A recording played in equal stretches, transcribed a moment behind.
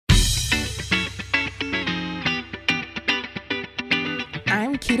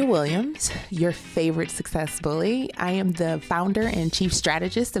I'm Keita Williams, your favorite Success Bully. I am the founder and chief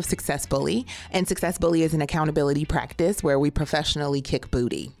strategist of Success Bully, and Success Bully is an accountability practice where we professionally kick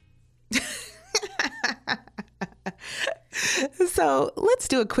booty. So let's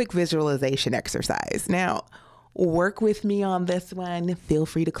do a quick visualization exercise. Now, work with me on this one. Feel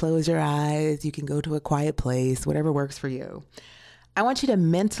free to close your eyes. You can go to a quiet place, whatever works for you. I want you to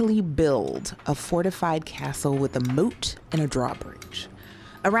mentally build a fortified castle with a moat and a drawbridge.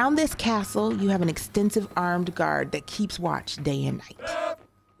 Around this castle, you have an extensive armed guard that keeps watch day and night.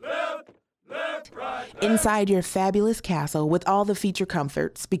 Left, right. Inside your fabulous castle with all the feature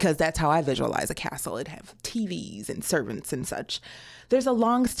comforts, because that's how I visualize a castle. It'd have TVs and servants and such. There's a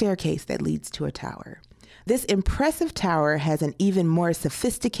long staircase that leads to a tower. This impressive tower has an even more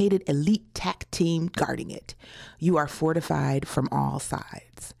sophisticated elite tac team guarding it. You are fortified from all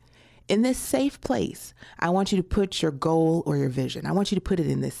sides. In this safe place, I want you to put your goal or your vision. I want you to put it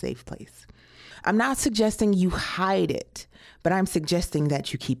in this safe place. I'm not suggesting you hide it, but I'm suggesting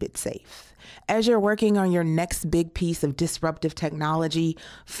that you keep it safe. As you're working on your next big piece of disruptive technology,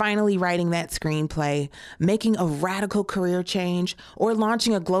 finally writing that screenplay, making a radical career change, or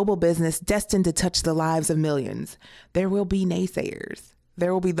launching a global business destined to touch the lives of millions, there will be naysayers.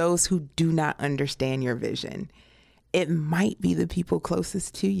 There will be those who do not understand your vision. It might be the people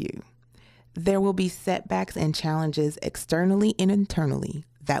closest to you. There will be setbacks and challenges externally and internally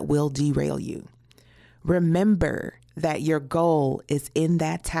that will derail you. Remember that your goal is in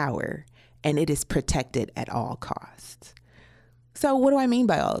that tower and it is protected at all costs. So what do I mean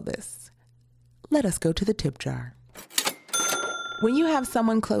by all of this? Let us go to the tip jar. When you have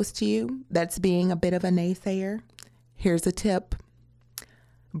someone close to you that's being a bit of a naysayer, here's a tip.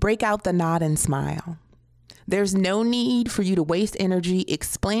 Break out the nod and smile. There's no need for you to waste energy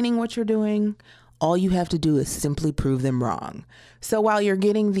explaining what you're doing. All you have to do is simply prove them wrong. So while you're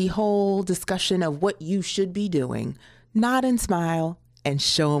getting the whole discussion of what you should be doing, nod and smile and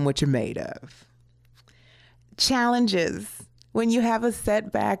show them what you're made of. Challenges. When you have a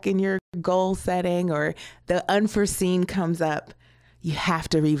setback in your goal setting or the unforeseen comes up, you have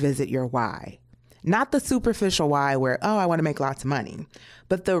to revisit your why. Not the superficial why where, oh, I want to make lots of money,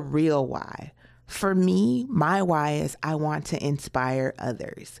 but the real why. For me, my why is I want to inspire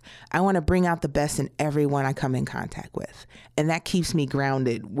others. I want to bring out the best in everyone I come in contact with. And that keeps me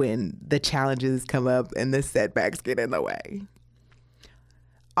grounded when the challenges come up and the setbacks get in the way.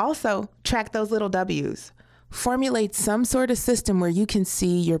 Also, track those little W's. Formulate some sort of system where you can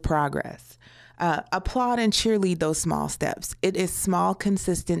see your progress. Applaud and cheerlead those small steps. It is small,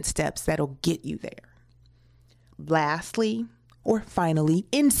 consistent steps that'll get you there. Lastly, or finally,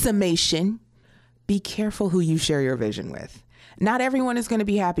 in summation, be careful who you share your vision with. Not everyone is going to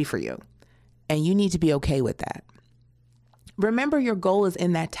be happy for you, and you need to be okay with that. Remember, your goal is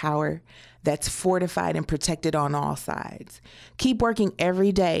in that tower that's fortified and protected on all sides. Keep working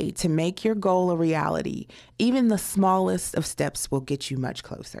every day to make your goal a reality. Even the smallest of steps will get you much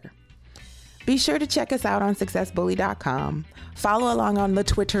closer. Be sure to check us out on successbully.com. Follow along on the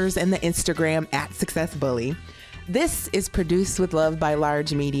Twitters and the Instagram @SuccessBully. This is produced with love by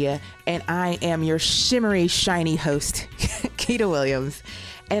Large Media, and I am your shimmery, shiny host, Keita Williams.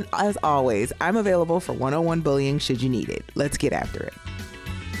 And as always, I'm available for one-on-one bullying should you need it. Let's get after it.